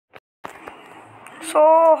So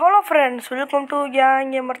hello friends, welcome to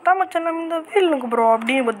இங்கே மர்த்தாமச்சனம் இந்த வீலுக்கு bro.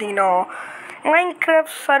 அப்படின்னு பார்த்தீங்கன்னா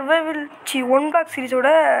மைன்கிராஃப்ட் சர்வைவல் 1 சீரிஸோட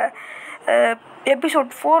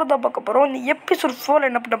எபிசோட் 4 தான் பார்க்க போகிறோம். இந்த எபிசோட் 4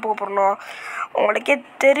 என்ன பண்ண போக போகிறோம்னா, உங்களுக்கே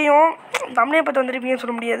தெரியும், தமிழை பற்றி வந்துருப்பீங்கன்னு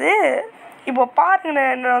சொல்ல முடியாது. இப்போ பாருங்க,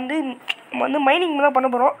 நான் நம்ம மைனிங் தான் பண்ண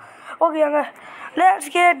போகிறோம். ஓகேங்க,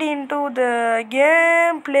 let's get into the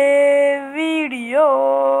game play video.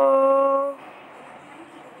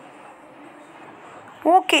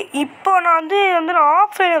 Okay, இப்போ நான் நான்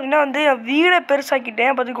ஆஃப்லைன் அப்படின்னா என் வீடை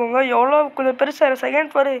பெருசாக்கிட்டேன். பார்த்துக்கோங்க எவ்வளோ கொஞ்சம் பெருசாக செகண்ட்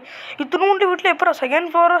ஃப்ளோரு. இத்தினூண்டு வீட்டில் எப்போ செகண்ட்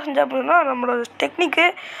ஃப்ளோராக செஞ்சேன் அப்படின்னா நம்மளோட டெக்னிக்கு.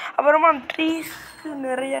 அப்புறமா ட்ரீஸ்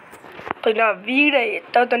நிறைய பார்த்தீங்கன்னா வீடை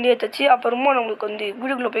தண்டி வச்சாச்சு. அப்புறமா நம்மளுக்கு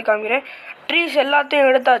வீடுக்குள்ளே போய் காமிக்கிறேன். ட்ரீஸ் எல்லாத்தையும்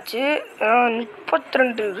எடுத்தாச்சு.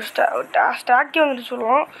 32 ஸ்டாக்கே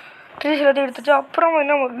சொல்லுவோம். ட்ரீஸ் எல்லாத்தையும் எடுத்தாச்சு. அப்புறமா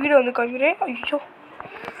நம்ம வீடை காமிக்கிறேன். ஐயோ,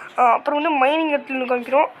 அப்புறம் மைனிங் இடத்துல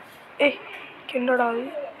காமிக்கிறோம். என்னடா அது?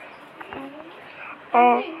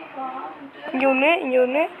 இங்கே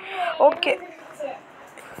ஒன்று. ஓகே,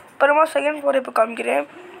 அப்புறமா செகண்ட் ஃப்ளோர் இப்போ காமிக்கிறேன்.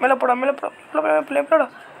 மேலே போடா.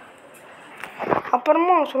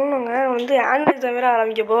 அப்புறமா சொல்லணுங்க, ஆனுவல் எக்ஸாம் வேறு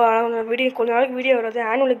ஆரம்பிக்க போகும். ஆனால் கொஞ்ச நாளைக்கு வீடியோ வராது.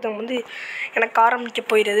 ஆனுவல் எக்ஸாம் எனக்கு ஆரம்பிக்க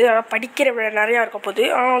போயிடுது. ஆனால் படிக்கிற நிறையா இருக்க போகுது.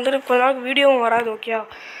 ஆனால் கொஞ்ச நாளைக்கு வீடியோவும் வராது. ஓகே,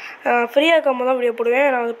 ஃப்ரீயாக இருக்காமல் தான் வீடியோ போடுவேன்.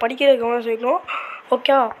 நான் படிக்கிறதுக்கு கவனம் சேர்க்கணும்.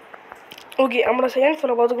 ஓகே, நம்மளோட செகண்ட்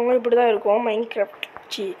ஃப்ளோரை பார்த்துக்கோங்க. இப்படி தான் இருக்கும் மைன்கிராஃப்ட்.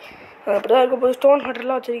 இப்படி தான் இருக்கும். போது ஸ்டோன்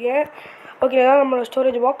ஹட்டர்லாம் வச்சுருக்கேன். ஓகே, அதான் நம்மளோட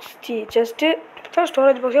ஸ்டோரேஜ் பாக்ஸ். செஸ்ட்டு தான்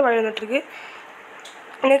ஸ்டோரேஜ் பாக்ஸே வாங்கி வந்துட்டுருக்கு.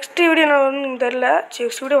 நெக்ஸ்ட்டு வீடியோ நான் தெரில.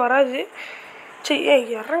 நெக்ஸ்ட் வீடியோ வராது.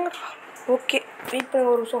 இறங்குறா. ஓகே, வெயிட்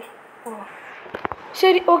பண்ணுங்க ஒரு நிமிஷம்.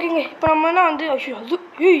 சரி, ஓகேங்க. இப்போ நம்ம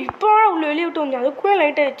இப்போ உள்ள வெளியே விட்டு வந்தேன். அதுக்குள்ளே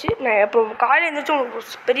லைட் ஆகிடுச்சு. நான் இப்போ காலையில் எழுந்திரிச்சு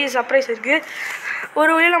உங்களுக்கு பெரிய சர்ப்ரைஸ் இருக்குது.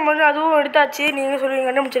 ஒரு வழியில் நம்ம அதுவும் எடுத்தாச்சு. நீங்கள் சொல்லுவீங்க,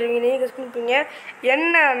 கண்டுபிடிச்சிருவீங்க, நீங்கள் கெஸ் பண்ணிப்பீங்க.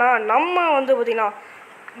 என்னன்னா நம்ம பார்த்திங்கன்னா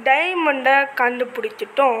டைமண்டை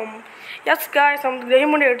கண்டுபிடிச்சிட்டோம். எஸ் காய்ஸ், நம்ம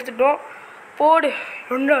டைமண்டை எடுத்துட்டோம். போடு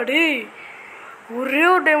ரெண்டாடி ஒரே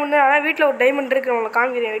ஒரு டைமண்ட் தான். ஆனால் வீட்டில் ஒரு டைமண்ட் இருக்குது. நம்மளை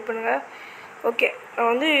காமிக்கிறேன், வெயிட் பண்ணுங்கள். ஓகே,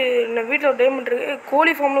 நான் என் வீட்டில் ஒரு டைமண்ட் இருக்குது.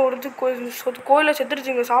 கோழி ஃபார்மில் ஒரு கோயிலில்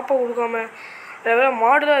செத்துருச்சுங்க சாப்பாடு கொடுக்காம. வேறு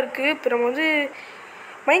மாடு தான் இருக்குது. இப்போ நம்ம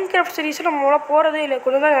மைன்கிராஃப்ட் சீரிஸில் நம்மளால போகிறதே இல்லை.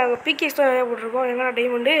 கொஞ்சம் தான் நாங்கள் பிகேஸ் தான் நிறையா போட்டிருக்கோம். எங்கன்னா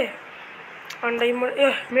டைமண்டு டைமண்ட்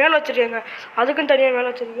மேலே வச்சுருக்கேங்க. அதுக்குன்னு தனியாக மேலே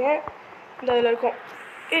வச்சுருக்கேன். இந்த இதில் இருக்கும்.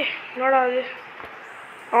 என்னடா அது?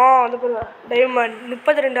 அது போல டைமண்ட்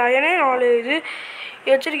 32 அயனே 4 இது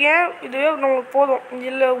வச்சுருக்கேன். இதுவே நம்மளுக்கு போதும்.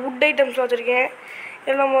 இதில் வுட் ஐட்டம்ஸில் வச்சுருக்கேன்.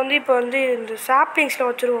 இதில் நம்ம இப்போ இந்த சாப்ளிங்ஸில்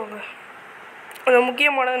வச்சுருவாங்க. அது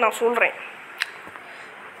முக்கியமானது நான் சொல்கிறேன்.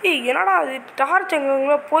 என்னடா அது டார்ச்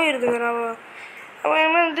எங்கே போயிடுதுங்க. நான்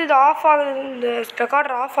இது ஆஃப் ஆகுது. இந்த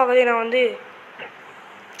ரெக்கார்டர் ஆஃப் ஆகுது.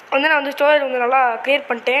 நான் ஸ்டோரேஜ் நல்லா க்ளியர்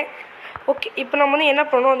பண்ணிட்டேன். ஓகே, இப்போ நம்ம என்ன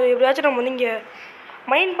பண்ணணும், எப்படியாச்சும் நம்ம இங்கே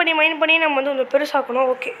மைன் பண்ணி நம்ம கொஞ்சம் பெருசாக்கணும்.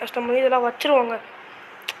 ஓகே, நம்ம இதெல்லாம் வச்சுருவாங்க.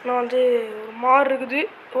 நான் ஒரு மாறு இருக்குது.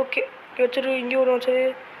 ஓகே, இங்கே வச்சுரு. இங்கே ஒன்று வச்சுரு.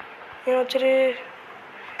 இங்கே வச்சுரு.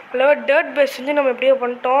 அல்லவா டர்ட் பேஸ் செஞ்சு நம்ம எப்படியோ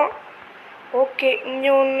பண்ணிட்டோம். ஓகே,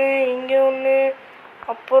 இங்கே ஒன்று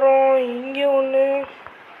அப்புறம் இங்கே ஒன்று.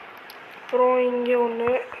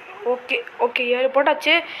 ஓகே 7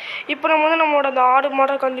 போட்டாச்சு. இப்போ நம்ம நம்மளோட அந்த ஆடு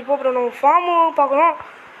மாடை கண்டிப்பாக அப்புறம் நம்ம ஃபார்மு பார்க்கணும்.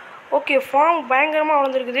 ஓகே, ஃபார்ம் பயங்கரமாக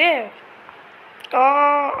வளர்ந்துருக்குது.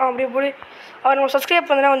 அப்படி அவர் நம்ம சப்ஸ்கிரைப்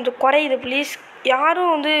பண்ணால் கொஞ்சம் குறையுது. ப்ளீஸ்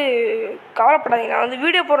யாரும் கவலைப்படாதீங்க. நான்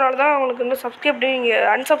வீடியோ போடுறனால தான் உங்களுக்கு சப்ஸ்கிரைப் பண்ணி நீங்கள்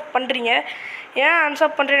அன்சப் பண்ணுறீங்க. ஏன்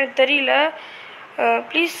அன்சப் பண்ணுறேன்னு எனக்கு தெரியல.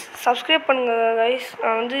 ப்ளீஸ் சப்ஸ்கிரைப் பண்ணுங்கள் கைஸ்.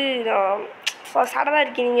 நான் சேடாக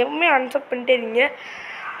இருக்கேன். நீங்கள் எப்பவுமே அன்சப் பண்ணிட்டே இருக்கீங்க.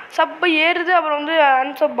 சப்பு ஏறுது, அப்புறம்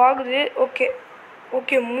அன்சப் ஆகுது.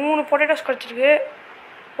 ஓகே 3 பொட்டேட்டோஸ் கிடச்சிருக்கு.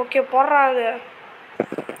 ஓகே, போடுறாது.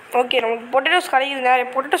 ஓகே, நமக்கு பொட்டேட்டோஸ் கிடைக்குது. நிறைய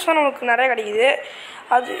பொட்டேட்டோஸ் தான் நமக்கு நிறையா கிடைக்குது.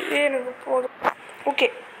 அதுவே எனக்கு போதும்.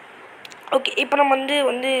 ஓகே, இப்போ நம்ம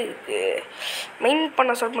மெயின்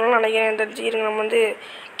பண்ண ஸ்டார்ட் பண்ணலாம் நினைக்கிறேன். தெரிஞ்சுக்கிறேங்க. நம்ம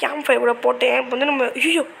கேம்ப் ஃபயர் கூட போட்டேன். இப்போ நம்ம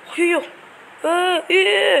ஐயோ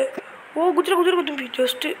குதிரை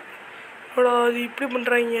ஜஸ்ட்டு அது இப்படி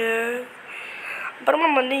பண்ணுறாங்க. அப்புறமா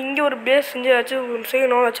நம்ம இங்கே ஒரு பேஸ் செஞ்சு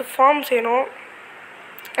செய்யணும். ஃபார்ம் செய்யணும்.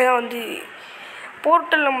 ஏன்னா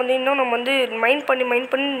போர்ட்டல் நம்ம இன்னும் நம்ம மைன்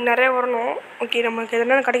பண்ணி நிறையா வரணும். ஓகே, நமக்கு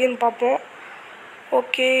எதனா கிடைக்குதுன்னு பார்ப்போம்.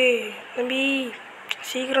 ஓகே தம்பி,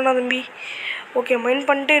 சீக்கிரம்ண்ணா தம்பி. ஓகே, மைன்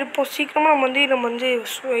பண்ணிட்டே இருப்போம். சீக்கிரமாக நம்ம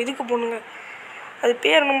இதுக்கு போகணுங்க. அது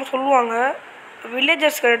பேர் நம்ம சொல்லுவாங்க,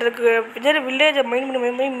 வில்லேஜர்ஸ் இடத்துக்கு. வில்லேஜை மைன்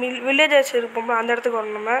பண்ணி வில்லேஜர்ஸ் இருப்போம், அந்த இடத்துக்கு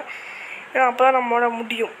வரணும் நம்ம. ஏன்னா அப்போ தான் நம்மளோட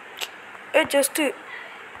முடியும். ஜஸ்ட்டு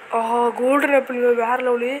கோல்டன் ஆப்பிள் வேறு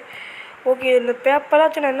லெவலு. ஓகே, இந்த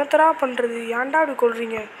பேப்பராச்சும் நான் என்னத்தரா பண்ணுறது? ஏன்டா அப்படி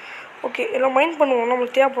கொள்றீங்க? ஓகே, எல்லாம் மைண்ட் பண்ணுவோம்,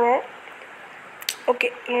 நம்மளுக்கு தேவைப்படும். ஓகே,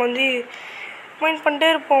 நம்ம மைண்ட் பண்ணிட்டே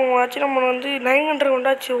இருப்போம். ஆச்சு நம்ம வந்து 900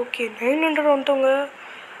 வந்தாச்சு. ஓகே 900 வந்துட்டோங்க.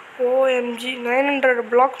 ஓஎம்ஜி 900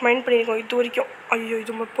 பிளாக் மைண்ட் பண்ணியிருக்கோம் இது வரைக்கும். ஐயோ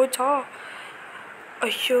இது மட்டும் போச்சா?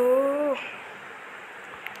 ஐயோ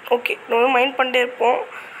ஓகே நம்ம மைண்ட் பண்ணிட்டே இருப்போம்.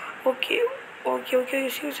 ஓகே ஓகே ஓகே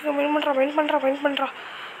சரி மைண்ட் பண்ணுறா.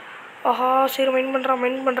 ஆஹா சரி மைண்ட்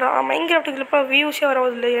பண்ணுறா. மைண்ட் இப்போ வியூஸே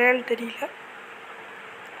வரவதில்லை, ஏன்னு தெரியல.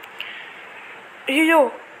 ஐயோ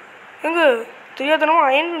எங்கே தெரியாதனமா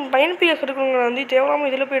அயன் பிஎஸ் எடுக்கணுங்க. நான் வந்து தேவையில்லாமல்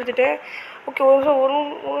இதில் போய் எடுத்துட்டேன். ஓகே ஒரு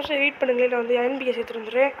நிமிஷம் வெயிட் பண்ணுங்களேன். நான் வந்து அயன் பிஎஸ் எடுத்துகிட்டு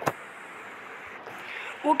வந்துடுறேன்.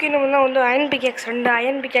 ஓகே நம்மளாம் வந்து அயன் பிகேக்ஸ் 2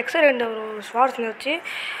 அயன் பிகேக்ஸு 2 ஒரு ஸ்வார்ட்ஸ் வச்சு.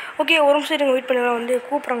 ஓகே ஒரு நிமிஷம் நீங்கள் வெயிட் பண்ணுங்கள். வந்து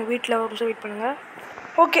கூப்பிட்றாங்க வீட்டில், ஒரு நிமிஷம் வெயிட் பண்ணுங்கள்.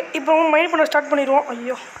 ஓகே இப்போ மைண்ட் பண்ண ஸ்டார்ட் பண்ணிடுவோம்.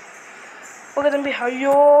 ஐயோ ஓகே தம்பி.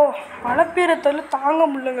 ஐயோ மழைப்பேரத்தில் தாங்க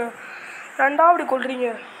முடியலங்க. ரெண்டா அப்படி கொள்றீங்க.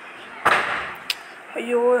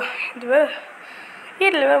 ஐயோ இது வேறு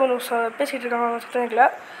வீட்டில் வேறு கொஞ்சம் பேசிகிட்டு இருக்காங்க, சுத்தம் இல்லை.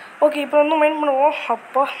 ஓகே இப்போ வந்து மைண்ட் பண்ணுவோம்.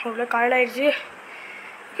 அப்பா அவ்வளோ காலையில் ஆகிடுச்சு.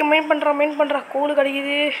 ஓகே மைண்ட் பண்ணுறா கூழு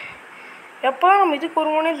கிடைக்குது. எப்போ நம்ம இதுக்கு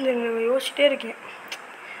வருவோன்னே யோசிச்சுட்டே இருக்கேன்.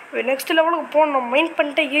 நெக்ஸ்ட் லெவலுக்கு போகணும். நான் மைண்ட்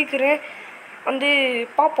பண்ணிட்டே இருக்கிறேன். வந்து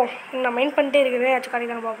பார்ப்போம். நான் மைண்ட் பண்ணிட்டே இருக்கிறேன். ஆச்சு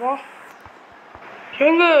கிடைக்கான்னு பார்ப்போம்.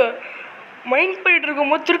 எங்க மைண்ட் பண்ணிட்டு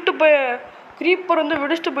இருக்கும்போது திருட்டு போய் க்ரீப்பர் வந்து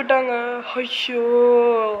வெடிச்சுட்டு போயிட்டாங்க. ஐயோ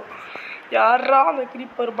யாரா அந்த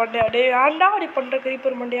க்ரீப்பர் மண்டையா? டே ஏன்டா அப்படி பண்ணுற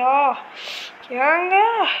க்ரீப்பர் மண்டையா? ஏங்க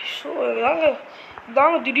ஸோ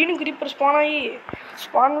இதாங்க திடீர்னு க்ரீப்பர்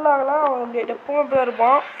ஸ்பான்லாகலாம் எப்பவும் அப்படியே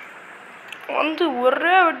இருப்பான். வந்து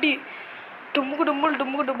ஒரே வட்டி டும்புக்கு டும்பான்னு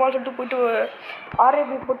சொல்லிட்டு போயிட்டு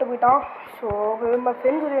ஆர்ஏபி போட்டு போயிட்டான். ஸோ நம்ம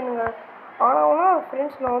ஃப்ரெண்ட்ஸ் வேணுங்க. ஆனால்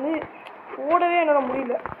ஃப்ரெண்ட்ஸ் நான் வந்து ஓடவே என்னால்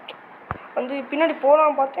முடியல. வந்து பின்னாடி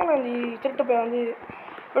போகலான்னு பார்த்தேன். நான் இந்த திருட்டு போய் வந்து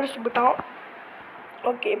வெடிச்சுட்டு போயிட்டான்.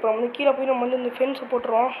 ஓகே இப்போ வந்து கீழே போய் நம்ம வந்து இந்த ஃபென்ஸை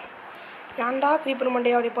போட்டுருவோம். ஏன்டா க்ரீப்பர்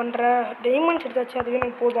மண்டையா அப்படி பண்ணுற? டைமண்ட்ஸ் எடுத்தாச்சு, அதுவே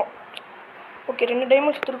எனக்கு போதும். ஓகே 2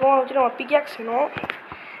 டைமண்ட்ஸ் எடுத்துருக்கோம். அதை வச்சு நம்ம பிகாக்ஸ் வேணும்.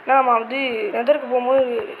 ஏன்னா நம்ம வந்து நெதருக்கு போகும்போது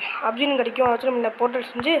அப்ஜின் கிடைக்கும். அதை வச்சு நம்ம இந்த போர்ட்டல்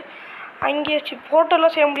செஞ்சு அங்கேயே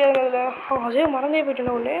போர்ட்டல்லாம் செய்ய முடியாதுங்க. அதில் அதே மறந்தே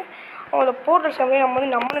போயிட்டேன்னா ஒன்று. அவங்கள போர்ட்டல் செய்ய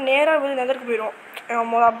நம்மளை நேராக வந்து நெதருக்கு போயிடும்.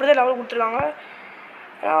 நம்ம அப்படிதான் லெவல் கொடுத்துருக்காங்க.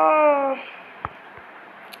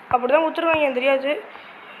 அப்படி தான் கொடுத்துருக்காங்க, எனக்கு தெரியாது.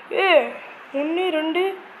 1 2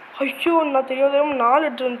 ஐயோ நான் தெரியாத 4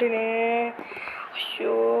 எடுத்து வந்துட்டேனே.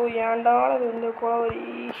 ஐயோ ஏன்டா அது வந்து கோவரி.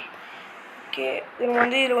 ஓகே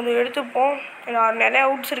இதில் வந்து எடுத்துப்போம். நிறையா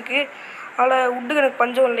வுட்ஸ் இருக்குது. அதனால் வுட்டுக்கு எனக்கு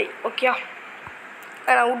பஞ்சம் இல்லை. ஓகேயா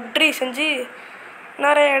நான் வுட்ரி செஞ்சு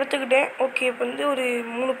நிறைய எடுத்துக்கிட்டேன். ஓகே இப்போ வந்து ஒரு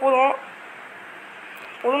 3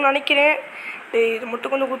 போதும்னு நினைக்கிறேன். இது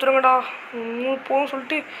மட்டும் கொஞ்சம் கொடுத்துருங்கடா. 3 போதும்னு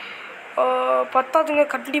சொல்லிட்டு பத்தாதுங்க,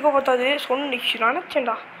 கண்டிப்பாக பத்தாது.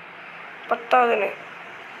 நினச்சேன்டா பத்தாதுன்னு.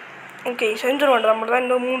 ஓகே செஞ்சிருவேன். நம்மளுக்கு தான்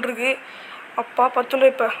இன்னும் 3 இருக்குது. அப்பா 10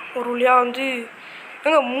 இப்போ ஒரு வழியாக வந்து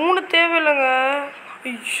ஏங்க 3 தேவையில்லைங்க.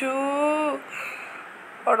 ஐயோ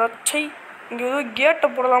அடச்சை இங்கே ஏதோ கேட்டை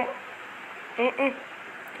போடலாம்.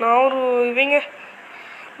 நான் ஒரு இவங்க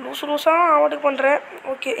லூஸாக ஆவட்டுக்கு பண்ணுறேன்.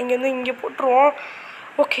 ஓகே இங்கேருந்து இங்கே போட்டுருவோம்.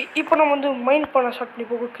 ஓகே இப்போ நம்ம வந்து மைண்ட் பண்ண ஸ்டார்ட் பண்ணி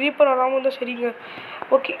போகும். க்ரீப்பர் வராமல் இருந்தால் சரிங்க.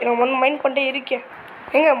 ஓகே நான் வந்து மைண்ட் பண்ணிட்டே இருக்கேன்.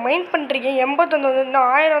 ஏங்க மைண்ட் பண்ணுறீங்க 85 வந்து இன்னும்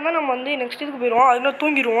 1000 தான். நம்ம வந்து நெக்ஸ்ட் இதுக்கு போயிடுவோம். அது இன்னும்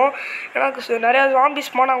தூங்கிடுவோம். ஏன்னா நிறையா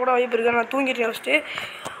ஜாம்பிஸ் போனால் கூட வாய்ப்பு இருக்குது. நான் தூங்கிடுறேன் ஃபஸ்ட்டு.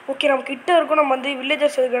 ஓகே நம்ம கிட்டே இருக்கோம். நம்ம வந்து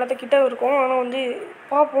வில்லேஜர்ஸ் இருக்கிற இடத்த கிட்டே இருக்கோம். ஆனால் வந்து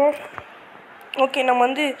பார்ப்போம். ஓகே நம்ம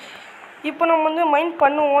வந்து இப்போ நம்ம வந்து மைண்ட்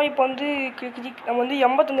பண்ணுவோம். இப்போ வந்து நம்ம வந்து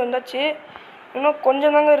 85 வந்தாச்சு. இன்னும்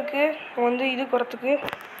கொஞ்சம் தாங்க இருக்குது. நம்ம வந்து இதுக்கு வரத்துக்கு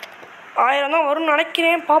 1000 தான் வரும்னு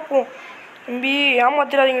நினைக்கிறேன். பார்ப்போம். தம்பி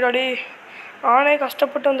ஏமாத்திராதீங்கடாடி, நானே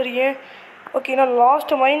கஷ்டப்பட்டு வந்திருக்கேன். ஓகே நான்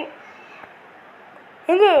லாஸ்ட்டு மைண்ட்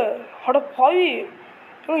எங்க அட பாவி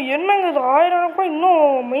என்னங்க இது 1000 கூட இன்னும்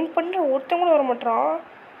மைண்ட் பண்ணி ஒருத்தன் கூட வர மாட்டான்.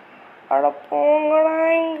 அட போங்கடா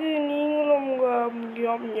இங்கு நீங்களும்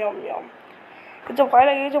உங்கள் இது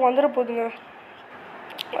ஃபைலாக வந்துட போகுதுங்க.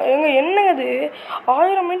 என்னங்க அது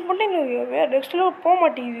 1000 மைண்ட் பண்ணி வேறு நெக்ஸ்ட் லெவல் போக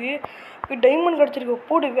மாட்டேங்குது. டைமண்ட் கிடச்சிருக்கு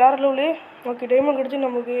போடு வேறு லெவலு. ஓகே டைமண்ட் கிடச்சி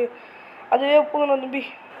நமக்கு அதுவே போதும் தம்பி.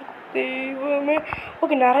 தெய்வமே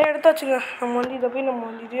ஓகே நிறைய எடுத்தாச்சுங்க. நம்ம வந்து இதை போய் நம்ம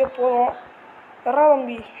வந்து இதே போதும். யாரா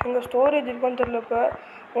தம்பி எங்கள் ஸ்டோரேஜ் இருக்கான்னு தெரில. இப்போ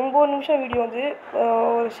 9 நிமிஷம் வீடியோ வந்து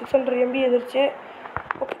ஒரு 600 MB எதிர்ச்சு.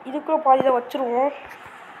 ஓகே இதுக்குள்ள பாதி இதை வச்சுருவோம்.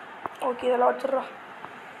 ஓகே இதெல்லாம் வச்சிட்றா.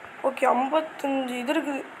 ஓகே 55 இது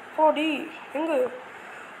இருக்குது. பாடி எங்கே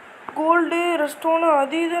கோல்டு ரெஸ்டோனு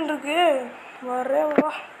அது இதுன்னு இருக்குது. வரே வா.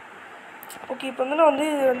 ஓகே இப்போ வந்து நான் வந்து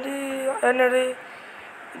இது வந்து என்னது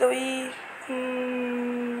இதை வை.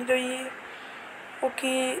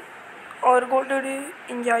 ஓகே 6 கோல்டு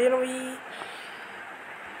இங்கே அயன் வை.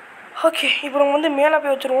 ஓகே இப்போ நம்ம வந்து மேலே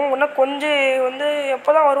போய் வச்சுருவோம். ஒன்றா கொஞ்சம் வந்து எப்போ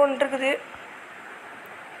தான் வருவோன்ட்டு இருக்குது.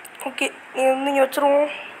 ஓகே நீங்கள் வந்து இங்கே வச்சுருவோம்.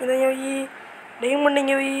 இதை வை டைமண்ட்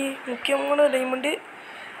இங்கே வை, முக்கியமான டைமண்டு.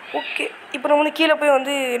 ஓகே, இப்போ நம்ம வந்து கீழே போய்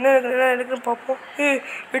வந்து என்ன இருக்குன்னு பார்ப்போம்.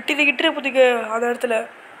 வெட்டிட்டு கிட்டு பார்த்துக்க அந்த இடத்துல.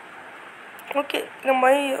 ஓகே, இந்த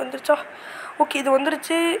மாதிரி வந்துருச்சா? ஓகே, இது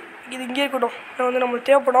வந்துருச்சு. இது இங்கே இருக்கட்டும், இது வந்து நம்மளுக்கு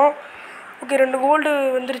தேவைப்படும். ஓகே, 2 கோல்டு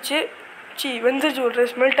வந்துருச்சு. வெந்துருச்சு, ஒரு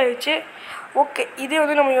ஸ்மெல்ட் ஆகிடுச்சு. ஓகே, இதே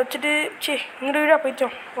வந்து நம்ம வச்சுட்டு இங்கே வீடாக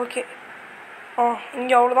போயிட்டோம். ஓகே,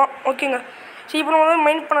 இங்கே அவ்வளோதான். ஓகேங்க, இப்போ நம்ம வந்து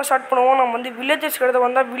மைண்ட் பண்ண ஸ்டார்ட் பண்ணுவோம். நம்ம வந்து வில்லேஜஸ்க்கு எடுத்து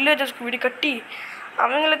வந்தால் வில்லேஜஸ்க்கு வீடு கட்டி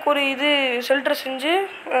அவங்களுக்கு ஒரு இது ஷெல்டர் செஞ்சு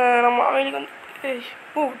நம்ம அவங்களுக்கு வந்து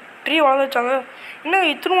ட்ரீ வளர்ந்துச்சாங்க. இன்னும்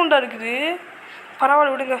இத்தினூண்டா இருக்குது.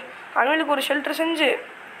 பரவாயில்ல விடுங்க. அவங்களுக்கு ஒரு ஷெல்டர் செஞ்சு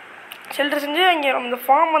அங்கே நம்ம இந்த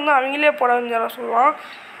ஃபார்ம் வந்து அவங்களே போட சொல்லலாம்.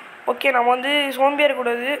 ஓகே, நம்ம வந்து சோம்பியாக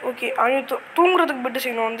இருக்கக்கூடாது. ஓகே, அவங்க தூங்குறதுக்கு பெட்டு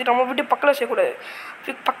செய்யணும். வந்து நம்ம வீட்டு பக்கத்தில் செய்யக்கூடாது.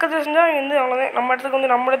 பக்கத்தில் செஞ்சால் அவங்க வந்து அவ்வளோதான், நம்ம இடத்துக்கு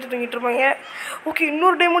வந்து நம்ம இடத்துக்கு தூங்கிட்டு இருப்பாங்க. ஓகே,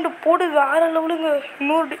 இன்னொரு டைமண்ட் போடு, வேறு லெவலுங்க.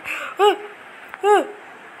 இன்னொரு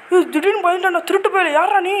திடீர்னு பயந்துட்டாண்டா, திருட்டு பயல.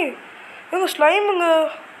 யாரா நீ? எங்கள் ஸ்லைமுங்க.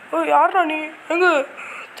 யாரா நீ?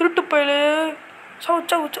 திருட்டு பயலு.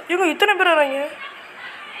 எங்க இத்தனை பேர் வராங்க?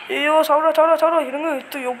 ஐயோ, சவுடா இருங்க.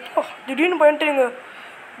 எப்போ திடீர்னு பயந்துட்டீங்க.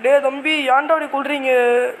 டே தம்பி, ஏன்டா அப்படி கொள்றீங்க?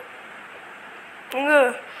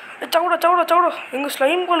 சவுடா எங்கள்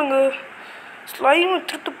ஸ்லைம் கொள்ளுங்க. ஸ்லைமு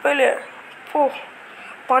திருட்டு பயலே.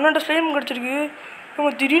 12 ஸ்லைம் கிடச்சிருக்கு.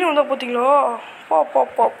 இவங்க திடீர்னு வந்தால் பார்த்தீங்களா?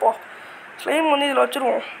 பா ஸ்லைம் வந்து இதில்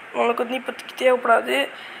வச்சுருவோம். நம்மளுக்கு வந்து இப்போதைக்கு தேவைப்படாது.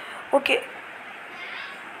 ஓகே,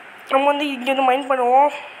 நம்ம வந்து இங்கே வந்து மைண்ட்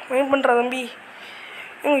பண்ணுறா தம்பி.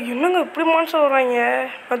 என்னங்க இப்படி மான்ஸ்டர் வர்றாங்க?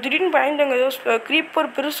 நான் திடீர்னு பயந்துட்டேங்க. ஏதோ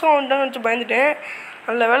க்ரீப்பர் பெருசாக வந்துட்டான்னு வச்சு பயந்துட்டேன்.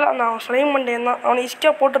 நல்ல வேலை அவன் ஸ்லைம் பண்ணிட்டேன் தான். அவனை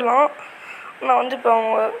ஈஸியாக போட்டுடலாம். நான் வந்து இப்போ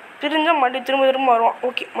அவங்க பிரிஞ்சால் மறுபடியும் திரும்ப வருவான்.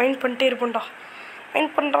 ஓகே, மைண்ட் பண்ணிட்டே இருப்பேன்டா.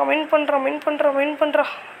 மைண்ட் பண்ணுறா.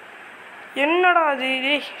 என்னடா அது?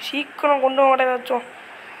 சீக்கிரம் கொண்டு வாங்கடா ஏதாச்சும்.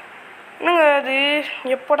 என்னங்க அது?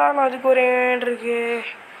 எப்படா நான் அதுக்கு வரேன் இருக்கு.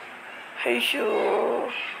 ஐயோ,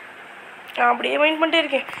 நான் அப்படியே மைண்ட் பண்ணிட்டே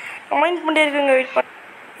இருக்கேங்க. வெயிட்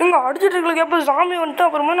பண்ண அடிச்சுட்டு இருக்கிறதுக்கு எப்போ சாமி வந்துட்டு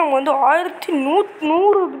அப்புறமா நம்ம வந்து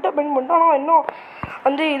 1100 கிட்ட மைண்ட் பண்ணிட்டோம். ஆனால் இன்னும்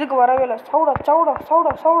வந்து இதுக்கு வரவே இல்லை.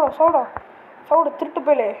 சவுடா திருட்டு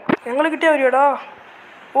போயிலே. எங்களுக்கிட்டே வரியாடா?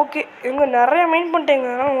 ஓகே, நிறைய மைண்ட் பண்ணிட்டேங்க.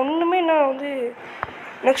 ஆனால் ஒன்றுமே நான் வந்து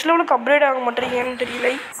நெக்ஸ்ட் லெவலுக்கு அப்கிரேட் ஆக மாட்டேறீங்கன்னு தெரியல.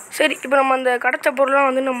 சரி, இப்போ நம்ம அந்த கிடச்ச பொருளாக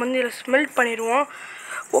வந்து நம்ம வந்து இதில் ஸ்மெல்ட் பண்ணிடுவோம்.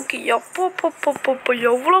 ஓகே, எப்போ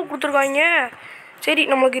எவ்வளோ கொடுத்துருக்காங்க. சரி,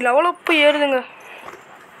 நம்மளுக்கு லெவலப்பு ஏறுதுங்க.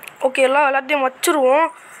 ஓகே, எல்லாத்தையும் வச்சுருவோம்.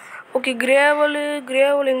 ஓகே,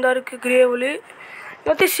 கிரேவலு இந்த இருக்குது. கிரேவலு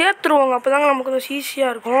எல்லாத்தையும் சேர்த்துருவோங்க. அப்போ தாங்க நமக்கு கொஞ்சம்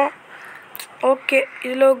ஈஸியாக இருக்கும். ஓகே,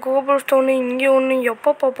 இதில் கோபுல் ஸ்டோனு இங்கே ஒன்று.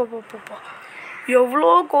 எப்பப்பா எவ்வளோ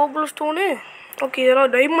கோபுல் ஸ்டோனு. ஓகே,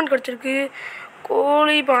 இதெல்லாம் டைமண்ட் கிடச்சிருக்கு.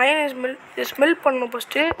 கோழி இப்போ அயன் ஸ்மெல் பண்ணணும்.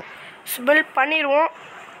 ஃபஸ்ட்டு ஸ்மெல் பண்ணிடுவோம்.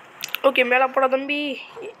 ஓகே, மேலே போட தம்பி.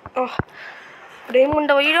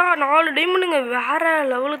 டைமண்டை வைடா. 4 டைமண்டுங்க. வேறு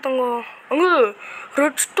லெவலு தங்கம்.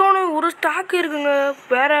 ரெட் ஸ்டோனு ஒரு ஸ்டாக்கு இருக்குங்க.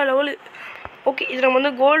 வேறு லெவலு. ஓகே, இது நம்ம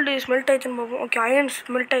வந்து கோல்டு ஸ்மெல்ட் ஆயிடுச்சுன்னு பார்ப்போம். ஓகே, அயன்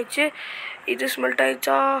ஸ்மெல்ட் ஆயிடுச்சு. இது ஸ்மெல்ட்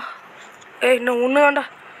ஆயிடுச்சா? இன்னும் ஒன்று வேண்டா.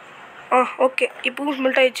 ஓகே, இப்போவும்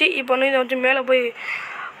ஸ்மெல்ட் ஆயிடுச்சு. இப்போ வந்து இதை வச்சு மேலே போய்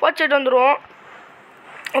வச்சுட்டு வந்துடுவோம்.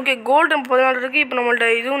 ஓகே, கோல்டு 14 இருக்குது. இப்போ நம்மள்ட்ட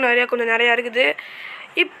இதுவும் கொஞ்சம் நிறையா இருக்குது.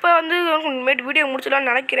 இப்போ வந்து வீடியோ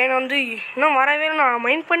முடிச்சிடலான்னு நினைக்கிறேன். நான் வந்து இன்னும் வரவே இல்லை. நான்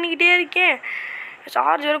மைண்ட் பண்ணிக்கிட்டே இருக்கேன்.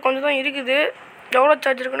 சார்ஜ் வேறு கொஞ்சம் தான் இருக்குது. எவ்வளோ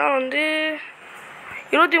சார்ஜ் இருக்குன்னா வந்து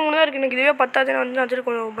 23 தான் இருக்குது. எனக்கு இதுவே 10 வந்து சார்ஜர்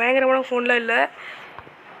கொஞ்சம் பயங்கரமான ஃபோன்லாம் இல்லை.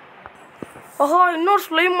 இன்னொரு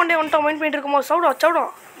ஸ்லைம் மண்டே வந்துட்டா. மைண்ட் பண்ணிட்டு இருக்குமா? சவுடா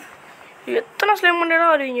எத்தனை ஸ்லைம்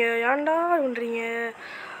மண்டேலாம் வருவீங்க? ஏன்டா பண்ணுறீங்க?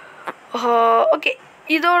 ஓகே,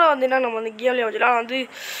 இதோட வந்து என்ன நம்ம வந்து கேம்லேயே வச்சுலாம் வந்து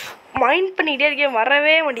மைண்ட் பண்ணிக்கிட்டே இருக்கேன்.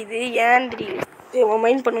 வரவே மாட்டேங்குது, ஏன்னு தெரியல.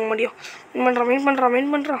 மைண்ட் பண்ண முடியும்.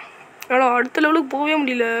 மைண்ட் பண்ணுறான். ஆனால் அடுத்த லெவலுக்கு போகவே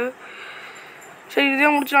முடியல. சரி, இதே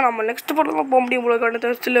முடிச்சுலாம் நம்ம நெக்ஸ்ட் படம் தான் போக முடியும் போல.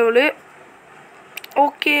 Next level.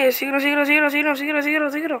 ஓகே, சீக்கிரம்.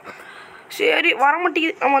 சரி, வர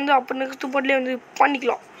மாட்டேங்குது. நம்ம வந்து அப்போ நெக்ஸ்ட் பாட்லேயே வந்து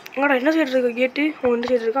பண்ணிக்கலாம். என்ன சைடு இருக்கா கேட்டு? இந்த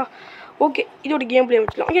சைடு இருக்கா? ஓகே, இதோட கேம் பிளே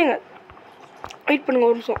வச்சுக்கலாம். ஓகேங்க, வெயிட் பண்ணுங்க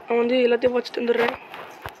ஒரு நிமிஷம். நான் வந்து எல்லாத்தையும் வச்சுட்டு வந்துடுறேன்.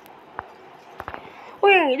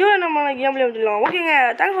 ஓகேங்க, இதோட நம்ம கேம் பிளே வச்சுக்கலாம். ஓகேங்க,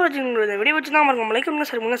 தேங்க்ஸ் ஃபார் வாட்சிங். வீடியோ வச்சு தான் இருக்கும். லைக் பண்ணுங்க,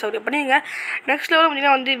 சரி பண்ணிங்க. நெக்ஸ்ட் லெவலில்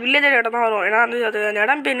பார்த்தீங்கன்னா வந்து வில்லேஜர் இடம் தான் வரும். ஏன்னா வந்து அது அந்த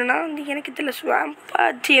இடம் பேர் என்னன்னா வந்து எனக்கு தெரியல.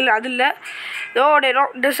 ஸ்வாம்பாச்சி இல்லை, அது இல்லை, இதோட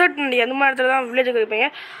இடம் டெசர்ட் அந்த மாதிரி இடத்துல தான் வில்லேஜுக்கு இருப்பீங்க.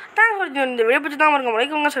 தேங்க்ஸ் ஃபார் வாட்சிங். இந்த வீடியோ வச்சு தான் இருக்கும்.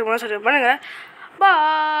 லைக் பண்ணுங்க, சரி பண்ணுங்க.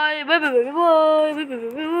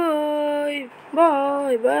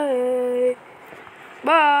 Bye.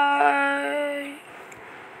 Bye.